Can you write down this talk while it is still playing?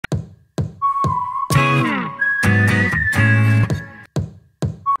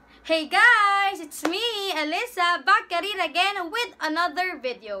Hey guys! It's me, Alyssa, back at it again with another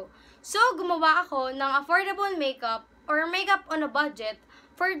video. So, gumawa ako ng affordable makeup or makeup on a budget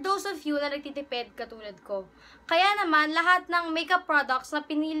for those of you na nagtitipid katulad ko. Kaya naman, lahat ng makeup products na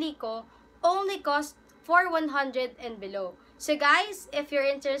pinili ko only cost for 100 and below. So guys, if you're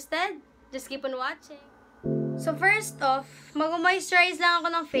interested, just keep on watching. So first off, mag-moisturize lang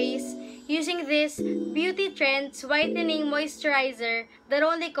ako ng face using this Beauty Trends Whitening Moisturizer that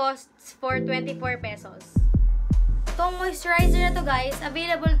only costs for 24 pesos. Itong moisturizer na to guys,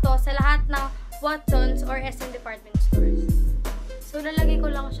 available to sa lahat ng Watsons or SM department stores. So lalagay ko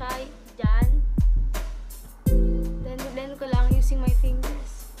lang siya dyan. Then blend ko lang using my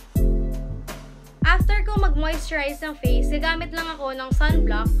fingers. After ko mag-moisturize ng face, gagamit lang ako ng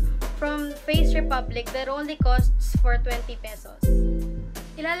sunblock from Face Republic that only costs for 20 pesos.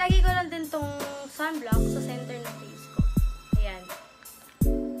 Ilalagay ko lang din tong sunblock sa center ng face ko. Ayan.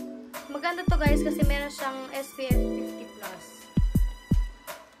 Maganda to guys kasi meron siyang SPF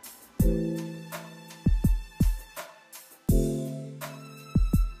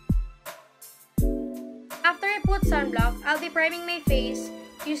 50+. After I put sunblock, I'll be priming my face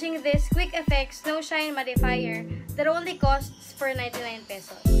using this Quick Effects No Shine Mattifier that only costs for 99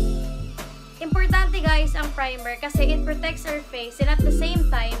 pesos. Importante guys ang primer kasi it protects our face and at the same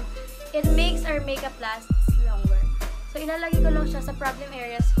time, it makes our makeup last longer. So ilalagay ko lang siya sa problem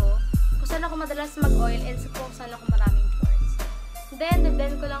areas ko, kung saan ako madalas mag-oil and kung saan ako maraming pores. Then,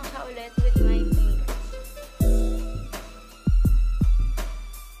 blend ko lang siya ulit with my fingers.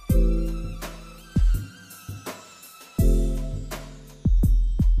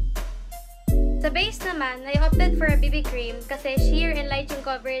 Sa base naman, I opted for a BB cream kasi sheer and light yung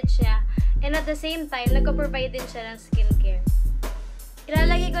coverage niya. And at the same time, nagko-provide din siya ng skincare.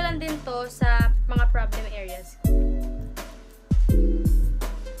 Ilalagay ko lang din to sa mga problem areas ko.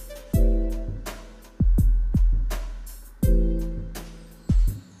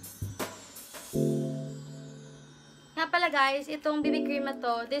 Nga pala guys, itong BB cream na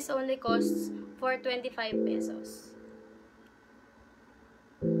to, this only costs for 25 pesos.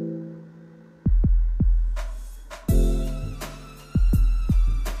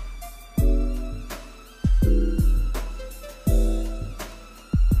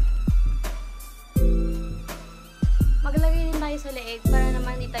 Maglagay din tayo sa leeg para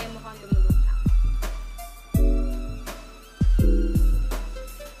naman hindi tayo mukhang lumulutang.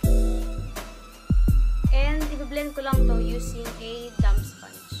 And i-blend ko lang to using a damp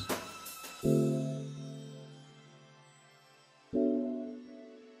sponge.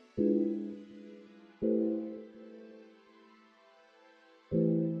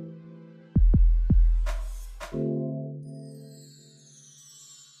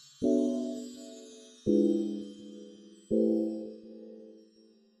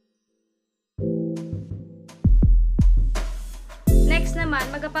 Next naman,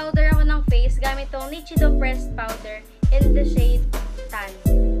 mag-powder ako ng face gamit tong Nichido pressed powder in the shade Tan.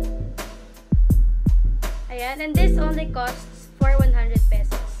 Ayan, and this only costs for 100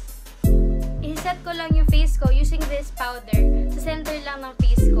 pesos. I-set ko lang yung face ko using this powder sa center lang ng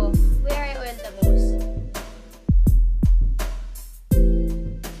face ko where I oil the most.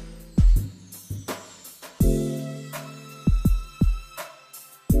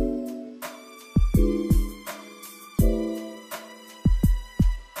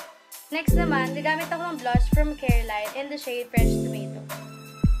 Next naman, gagamit ako ng blush from Careline in the shade Fresh Tomato.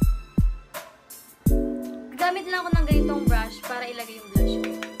 Gagamit lang ako ng ganitong brush para ilagay yung blush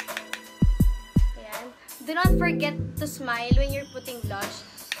ko. Ayan. Do not forget to smile when you're putting blush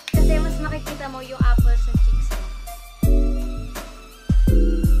kasi mas makikita mo yung apples ng cheeks mo.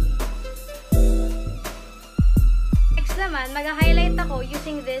 Next naman, mag-highlight ako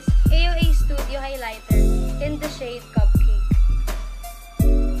using this AOA Studio Highlighter in the shade Cupcake.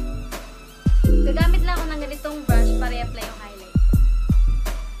 Gagamit lang ako ng ganitong brush para i-apply yung highlight.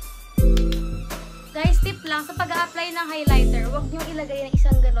 Guys, tip lang, sa pag-a-apply ng highlighter, huwag nyo ilagay ng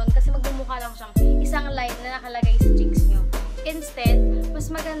isang ganon kasi magmumukha lang siyang isang line na nakalagay sa cheeks nyo. Instead, mas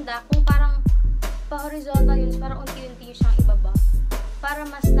maganda kung parang pa-horizontal yun, parang unti-unti nyo siyang ibaba para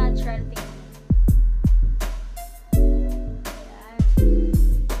mas natural tingnan.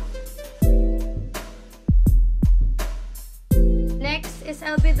 Next is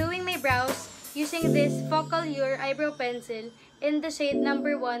I'll be doing my brows using this Focallure eyebrow pencil in the shade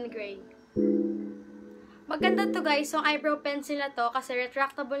number 1 gray. Maganda to guys, yung eyebrow pencil na to kasi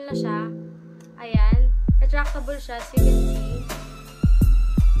retractable na siya. Ayan, retractable siya as you can see.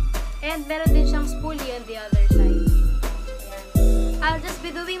 And meron din siyang spoolie on the other side. Ayan. I'll just be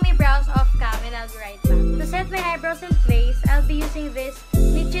doing my brows off cam and I'll be right back. To set my eyebrows in place, I'll be using this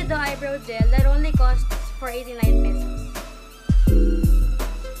Nichido Nichido eyebrow gel that only costs for 89 pesos.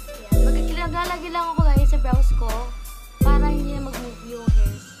 Yan. Maglalagay lang ako guys sa brows ko para hindi na mag-move yung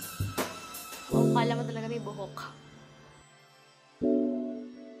hairs. Wow, kala mo talaga may buhok.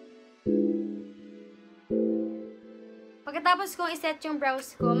 Pagkatapos kong iset yung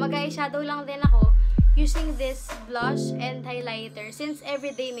brows ko, mag-eyeshadow lang din ako using this blush and highlighter since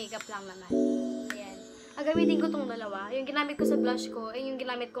everyday makeup lang naman. Ayan. Gagamitin ko tong dalawa. Yung ginamit ko sa blush ko ay yung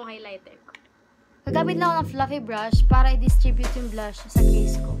ginamit kong highlighter ko. Gagamit lang ako ng fluffy brush para i-distribute yung blush sa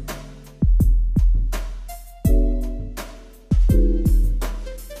crease ko.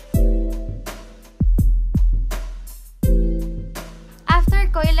 After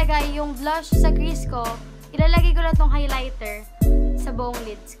ko ilagay yung blush sa crease ko, ilalagay ko na tong highlighter sa buong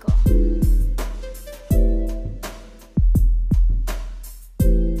lids ko.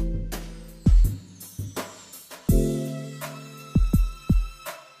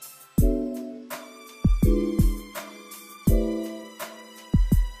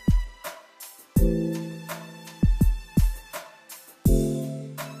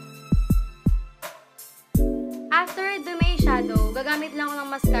 After the may shadow, gagamit lang ako ng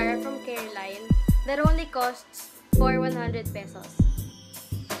mascara from Careline that only costs for 100 pesos.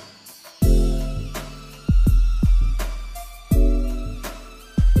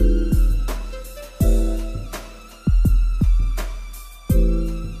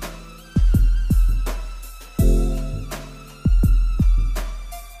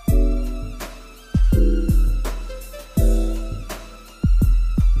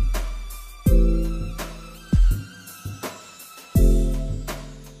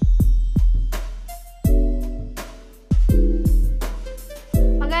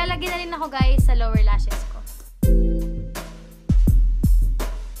 Maglalagay na rin ako guys sa lower lashes ko.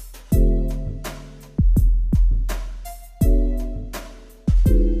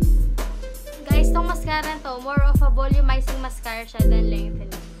 Guys, tong mascara to, more of a volumizing mascara siya than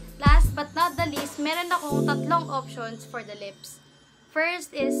lengthening. Last but not the least, meron akong tatlong options for the lips.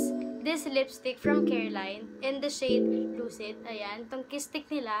 First is this lipstick from Careline in the shade Lucid. Ayan, tong kiss stick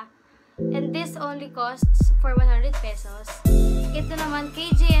nila. And this only costs for 100 pesos. Ito naman,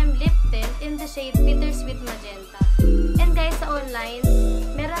 KJM liptint in the shade bittersweet magenta. And guys, sa online,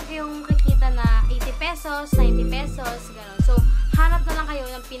 meron kayong makikita na 80 pesos, 90 pesos, gano'n. So, hanap na lang kayo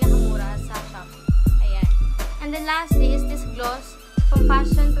ng pinakamura sa shop. Ayan. And then lastly is this gloss from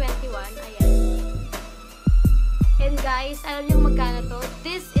Fashion 21. Ayan. And guys, alam niyo magkano to?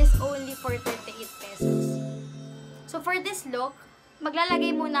 This is only for 38 pesos. So, for this look,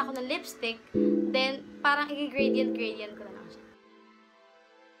 maglalagay muna ako ng lipstick, then parang i-gradient ko na lang siya.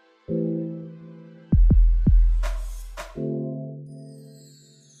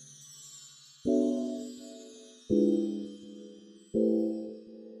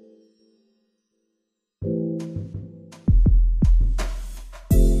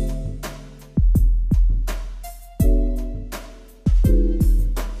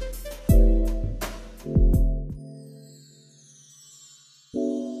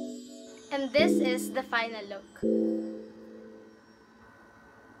 And this is the final look.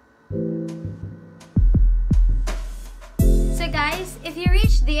 So guys, if you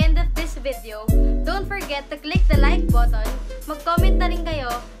reached the end of this video, don't forget to click the like button, mag-comment na rin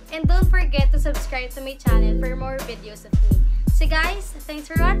kayo, and don't forget to subscribe to my channel for more videos of me. So guys, thanks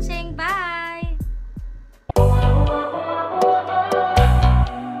for watching. Bye!